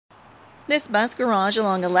This bus garage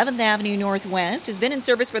along 11th Avenue Northwest has been in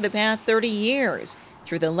service for the past 30 years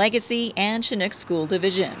through the Legacy and Chinook School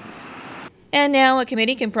Divisions. And now a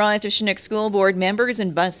committee comprised of Chinook School Board members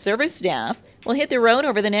and bus service staff will hit the road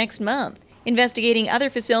over the next month, investigating other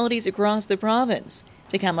facilities across the province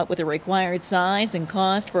to come up with the required size and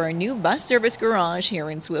cost for a new bus service garage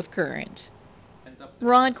here in Swift Current.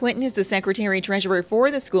 Rod Quinton is the secretary-treasurer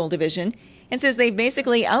for the school division and says they've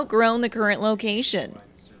basically outgrown the current location.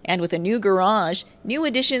 And with a new garage, new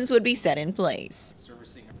additions would be set in place.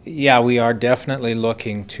 Yeah, we are definitely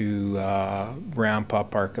looking to ramp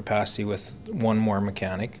up our capacity with one more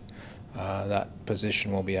mechanic. That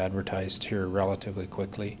position will be advertised here relatively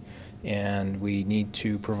quickly. And we need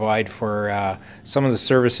to provide for some of the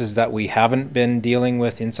services that we haven't been dealing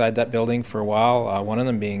with inside that building for a while, one of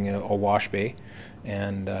them being a wash bay,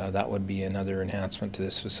 and that would be another enhancement to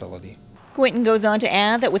this facility. Quinton goes on to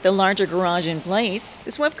add that with the larger garage in place,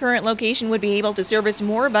 the Swift Current location would be able to service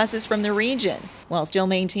more buses from the region, while still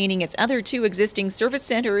maintaining its other two existing service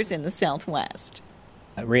centers in the southwest.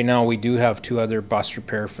 Right now we do have two other bus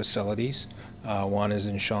repair facilities. One is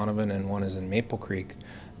in Shaunavon and one is in Maple Creek.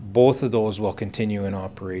 Both of those will continue in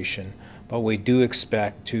operation, but we do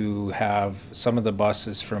expect to have some of the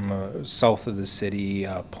buses from south of the city,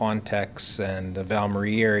 Pontex and the Val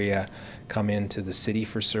Marie area, come into the city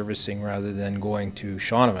for servicing rather than going to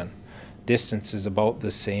Shaunavon. Distance is about the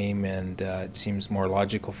same, and it seems more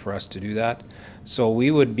logical for us to do that. So we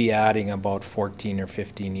would be adding about 14 or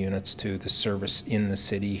 15 units to the service in the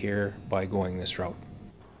city here by going this route.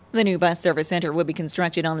 The new bus service center will be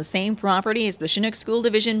constructed on the same property as the Chinook School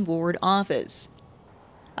Division Board office.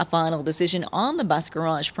 A final decision on the bus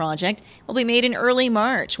garage project will be made in early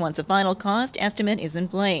March once a final cost estimate is in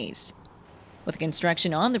place, with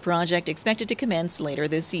construction on the project expected to commence later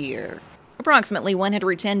this year. Approximately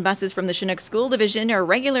 110 buses from the Chinook School Division are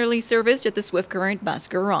regularly serviced at the Swift Current Bus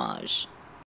Garage.